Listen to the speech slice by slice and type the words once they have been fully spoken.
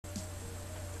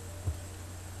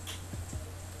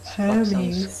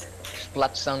Hermes.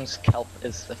 Splatzone's Kelp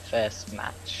is the first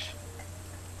match.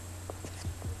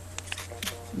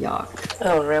 Yuck.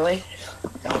 Oh, really?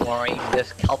 Don't worry,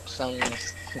 there's Kelp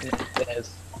Zones,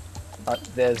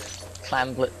 there's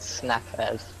Clamblet Snap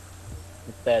as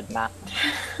the third match.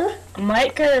 I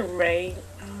might go rain.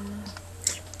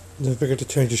 Don't forget to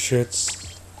change your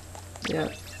shirts. Yeah.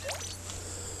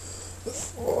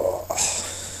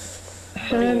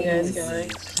 Where are you guys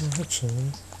going?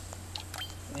 Actually,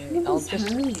 I'll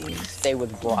just stay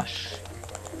with Brush.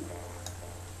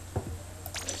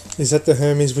 is that the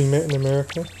Hermes we met in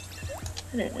America?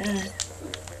 I don't know.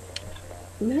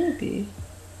 Maybe.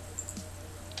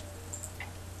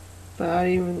 But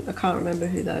I can't remember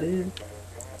who that is.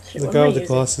 Shit, The what guy am I with the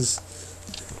using? glasses.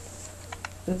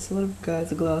 There's a lot of guys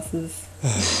with glasses.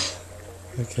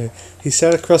 Okay. He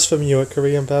sat across from you at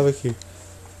Korean barbecue.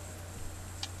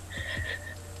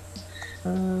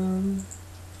 And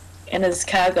his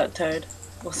car got towed.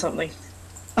 Or something.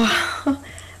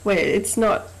 Wait, it's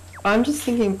not. I'm just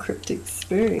thinking Cryptic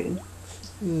Spoon.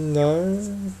 No.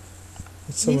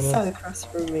 It's He someone sat else. across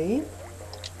from me.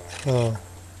 Oh.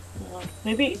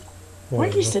 Maybe.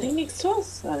 Weren't you Whatever. sitting next to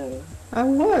us? I don't know. I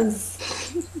was.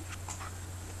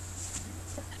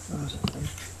 God.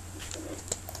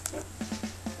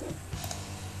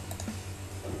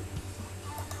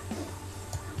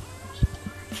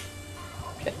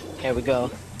 Okay, here we go.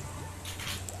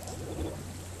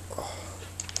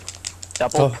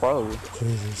 Double Oh. pro.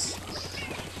 Jesus.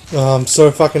 Oh, I'm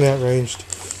so fucking outranged.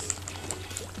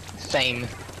 Same.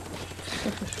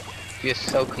 You're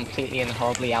so completely and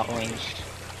horribly outranged.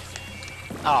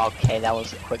 Oh, okay, that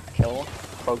was a quick kill.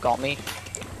 Pro got me.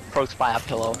 Pro's by a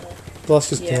pillow.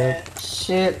 Blast is Yeah. down.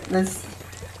 Shit, there's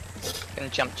Gonna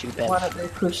jump to one bed. up there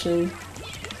pushing.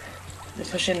 They're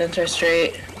pushing into a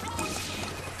street.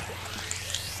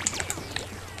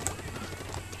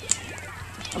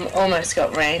 I'm almost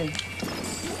got rain.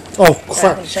 Oh, I'm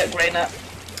crap. gonna check rain up.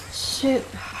 Shit.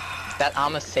 That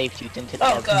armor saved you, didn't it?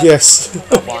 Oh Ev? god. Yes.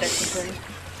 I'm One. getting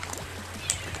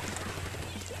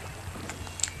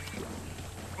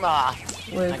Ah,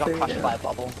 Where's I got the- crushed by a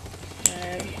bubble.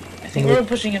 I think we were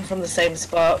pushing in from the same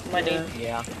spot. Might need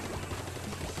Yeah.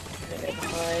 to go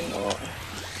behind or...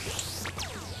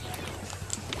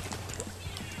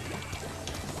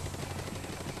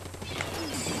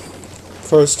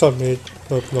 Pro's top mid.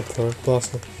 Oh, not pro.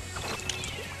 Blaster.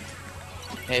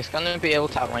 Yeah, he's gonna be able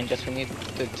to outrange us. We need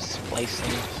to displace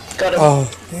him. Got him.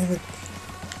 Oh, damn it.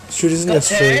 Shooters in Got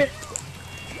their two. street.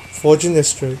 Forge in their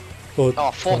street. Or,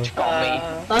 Oh, Forge got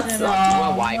me. That's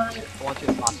We're wiped. Forge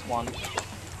is last one.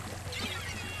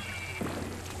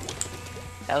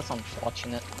 That was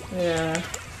unfortunate. Yeah.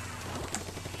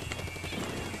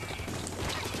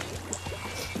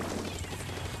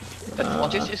 But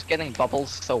Forge is just getting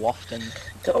bubbles so often.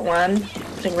 Got one.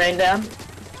 Putting rain down.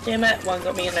 Damn it. One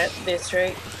got me in their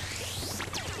street.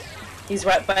 He's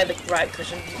right by the right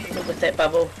cushion with that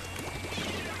bubble.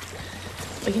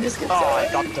 We can just get Oh, I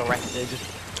started. got directed.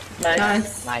 Nice.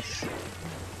 Nice. Nice.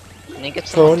 And he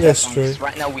gets Throw some on their turf on, 'cause street.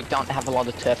 right now we don't have a lot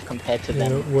of turf compared to yeah,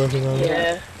 them. working on it.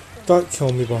 Yeah. Don't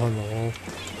kill me behind the wall.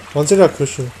 One's at our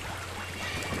cushion.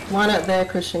 One at their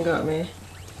cushion got me.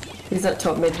 He's at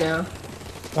top mid now.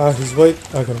 Ah, he's weak.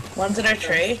 I got him. One's in our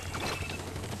tree.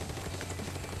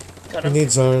 Got He him.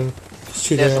 needs zone. It's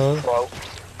two There's a down. pro.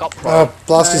 Got pro. Ah,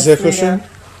 Blaster's Nice, their three cushion. down.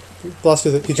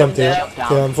 Blaster, he jumped down. out.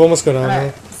 Down. Yeah, I've almost got armor.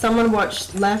 Alright, someone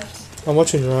watch left. I'm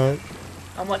watching right.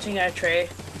 I'm watching our tree.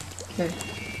 Okay.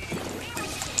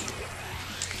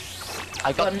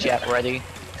 I got One. Jet ready.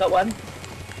 Got one.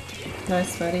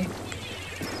 Nice, buddy.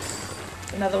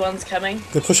 Another one's coming.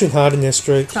 They're pushing hard in their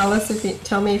street. Tell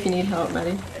me if you need help,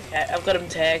 Maddie. Okay, I've got him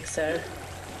tagged, so...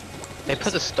 They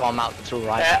put a storm out through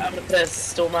right. Alright, I'm gonna put a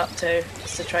storm up too,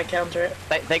 just to try counter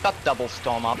it. They got double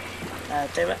storm up.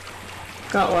 Damn it.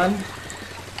 Got one.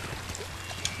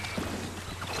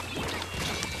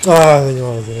 Ah, you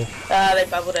are there. They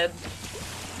bubbled in.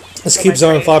 Let's Got keep my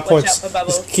zone tree. 5 Watch points. out for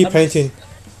bubble. Let's keep I'm painting.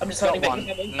 I'm just Got holding back one.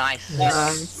 the bubble. Nice.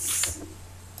 Nice.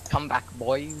 Come back,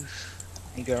 boys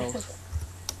and girls.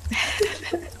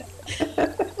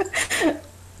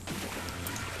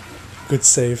 Good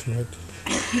save, mate.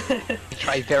 I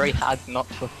try very hard not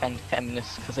to offend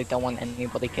feminists because I don't want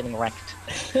anybody getting wrecked.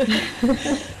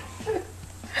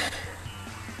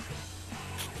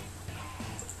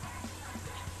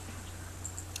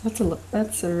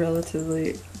 That's a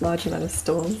relatively large amount of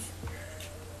storms.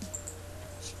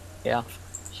 Yeah.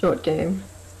 Short game.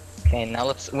 Okay, now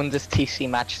let's win this TC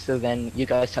match so then you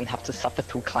guys don't have to suffer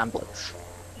through clamblets.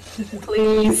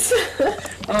 Please.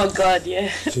 Oh god,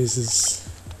 yeah. Jesus.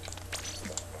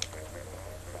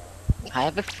 I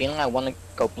have a feeling I want to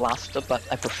go blaster, but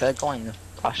I prefer going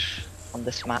brush on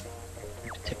this map in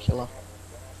particular.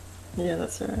 Yeah,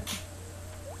 that's alright.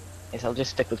 Yes, I'll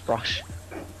just stick with brush.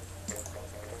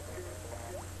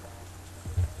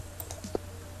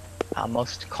 Our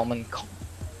most common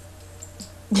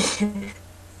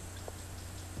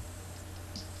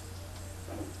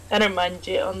I don't mind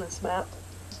Jet on this map.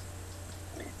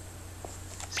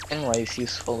 Stingray is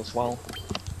useful as well.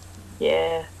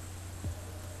 Yeah.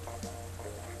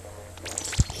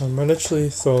 I might actually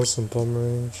throw some bomb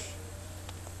range.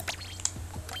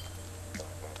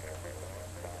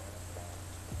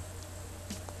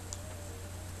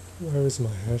 Where is my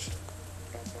head?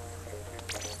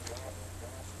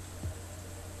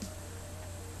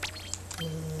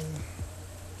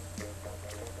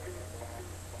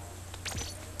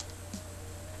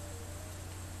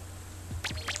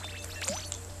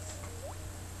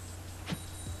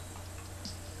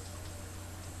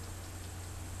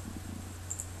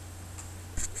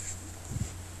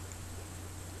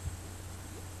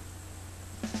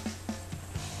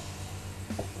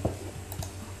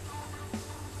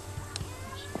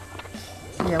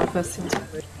 Yeah, we'll first thing to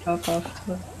do Kelp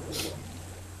after.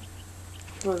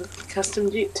 Well, custom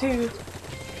Jet too.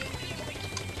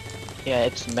 Yeah,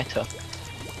 it's meta.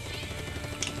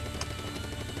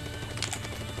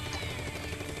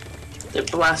 The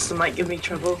blaster might give me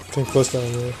trouble. Getting close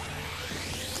down there.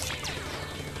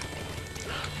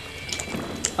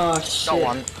 Oh shit. Got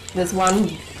one. There's one.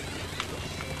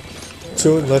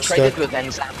 Two left Traded stack. with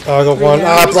Enzap. Oh, I got one.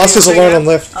 Yeah. Blaster's alone on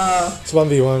left. Oh, It's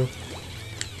 1v1.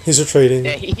 He's retreating.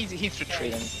 Yeah, he's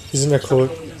retreating. He's in their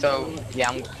court. So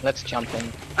yeah, let's jump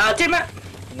in. Damn it!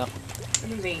 No. I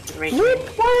don't think you can reach what? me.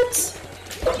 What?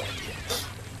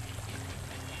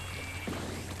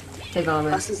 They're gone,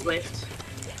 man. Blaster's left.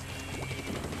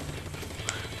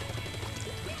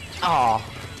 Oh,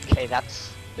 okay,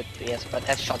 that's the BS, but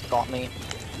that shot got me.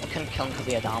 I couldn't kill him because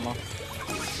he had armor.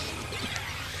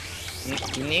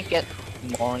 You need to get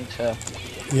more into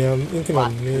Yeah, I'm inking Splat.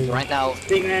 on me. Right now,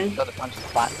 Big man. got a bunch of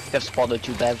Splat. They've spotted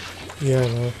you, Bev. Yeah, I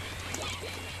know.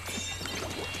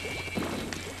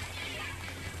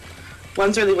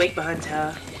 One's really weak behind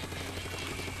tower.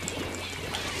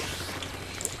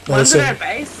 At One's least, in our they're,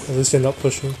 base. at least they're not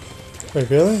pushing. Wait,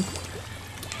 really?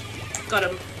 Got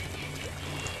him.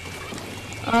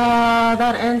 Ah,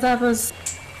 that ends up as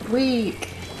weak.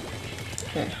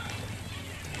 Okay.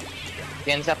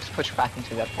 The Enzap's pushed back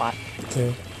into their Splat.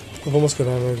 Okay. I've almost got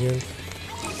ammo again.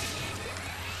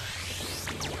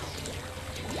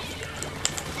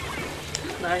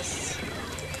 Nice.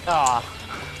 Ah,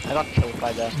 I got killed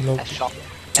by the Nope. that shot. Got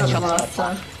That the shot's not blaster.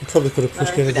 fun. I probably could have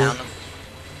pushed Nice. anything. Down.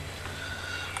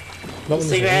 Not when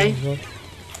See, there's Ray? no-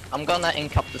 I'm gonna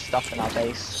ink up the stuff in our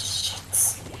base.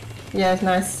 Shit. Yeah,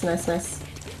 nice, nice, nice.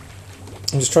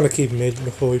 I'm just trying to keep mid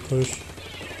before we push.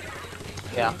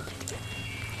 Yeah.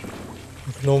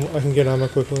 I can get ammo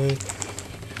quickly.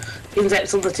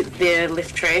 Inzap's on the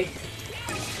left tree.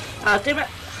 Damn it.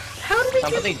 How did he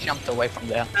Somebody jumped away from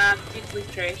there. Jet's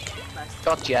left tree. Nice.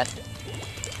 Got Jet.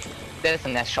 There's a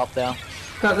nest shot there.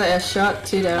 Got the air shot,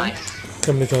 2 down. Nice.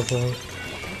 Coming to top line.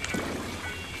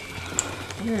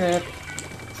 Alright.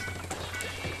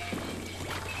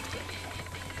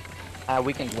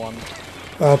 Weakened one.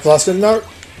 Blaster, no!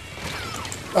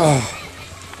 Ah,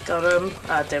 Got him.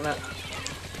 Damn it.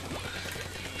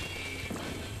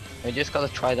 We just gotta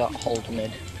try to hold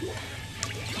mid.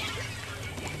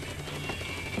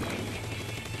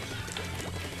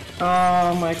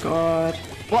 Oh my god.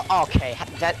 Well, okay,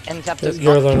 that ends up does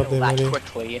You're not alone kill up there, that buddy.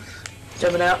 quickly.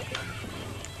 Jumping out.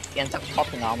 He ends up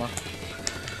popping armor.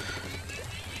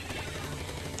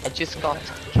 I just got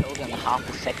killed in half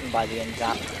a second by the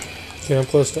Enzap. okay, I'm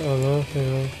close to ammo.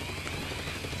 Hang on.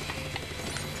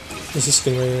 There's a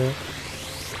stingray there.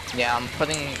 Yeah, I'm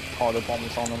putting all the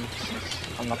bombs on him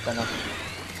since I'm not gonna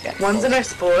get One's in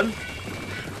close. our spawn.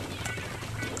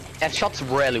 That shot's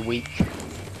really weak.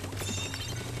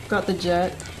 Got the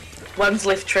jet. One's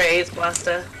left tree. It's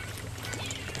blaster.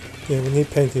 Yeah, we need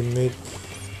painting mid.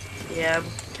 Yeah, I'm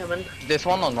coming. There's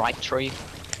one on right tree.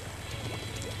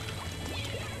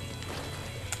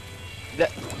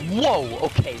 Whoa,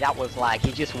 okay, that was lag.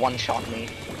 He just one-shot me.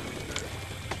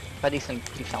 But he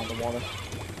found the water.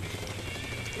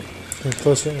 I'm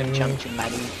close to And ammo. jumped to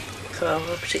Maddie. Cool,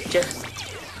 I'll protect you.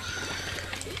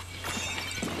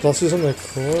 Blaster's on their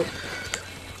court.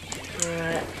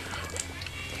 Alright.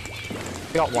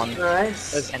 Got one.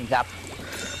 Nice. There's Enzap.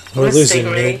 We're Where's losing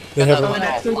Stingray? mid. They Another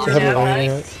haven't, one. they haven't Yeah, ran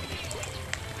nice.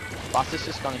 yet. Blaster's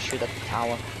just gonna shoot at the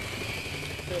tower.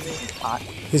 Alright.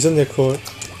 He's in their court.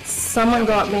 Someone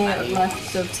got me at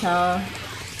left of tower.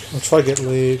 I'll try to get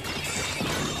lead.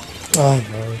 Oh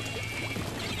no.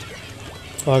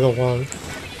 Oh, I got one.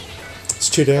 It's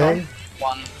 2 down.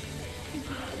 One.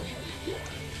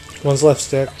 One's left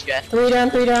stack. Jet. 3 down,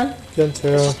 3 down. Gun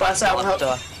Terra. Just blast out and help.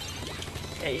 Monster.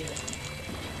 Yeah, you.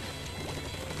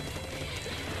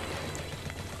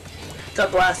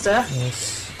 Got blaster.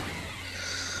 Nice.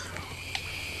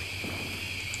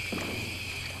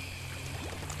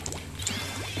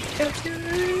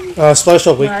 Splash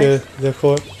shot weak Nice. there. They're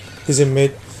caught. He's in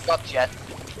mid. Got Jet.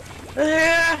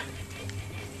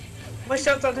 My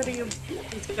shot's not hitting him.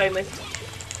 He's going left.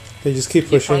 Okay, just keep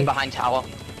He's coming pushing. behind tower.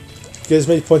 Get as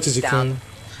many points as you Down.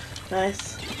 can.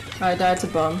 Nice. I died to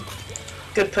bomb.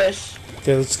 Good push.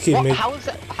 Okay, let's keep What? mid. How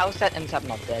is that intercept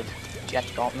not dead? Jet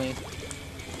got me.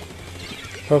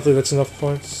 Hopefully that's enough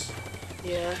points.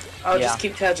 Yeah. I'll Yeah. just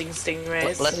keep charging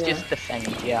stingrays. Let's Yeah. just defend,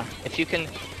 yeah. If you can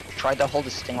try to hold the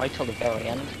stingray till the very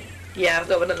end. Yeah, I've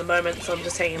got one at the moment, so I'm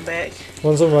just hanging back.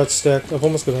 One's on right stack. I've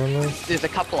almost got on there. There's a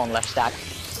couple on left stack.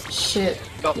 Shit.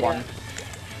 Got Yeah. one.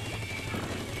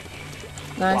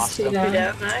 Nice, Blaster. 2 Good down.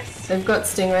 out, nice. They've got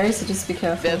stingrays, so just be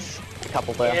careful. There's a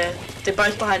couple there. Yeah. They're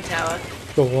both behind tower.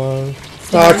 Got one.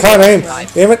 Oh, I can't aim!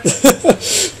 Nice. Damn it!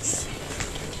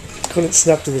 Couldn't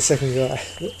snap to the second guy.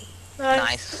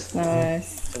 Nice.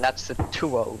 Nice. So that's a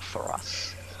 2-0 for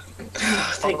us.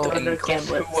 Thank God, and no guess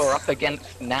who comblets. we're up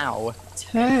against now?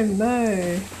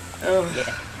 Tomo. Oh.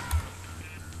 Yeah.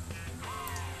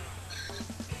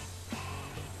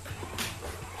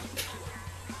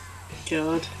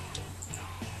 God.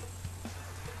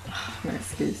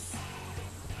 Nice goose.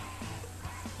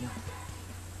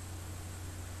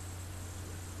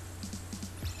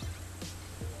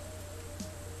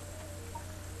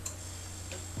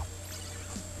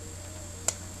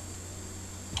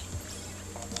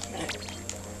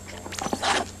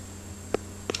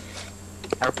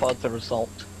 AirPods the result.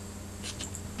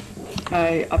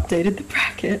 I updated the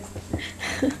bracket.